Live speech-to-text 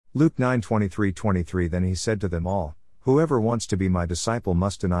Luke 9:23-23. Then he said to them all, "Whoever wants to be my disciple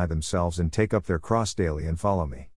must deny themselves and take up their cross daily and follow me.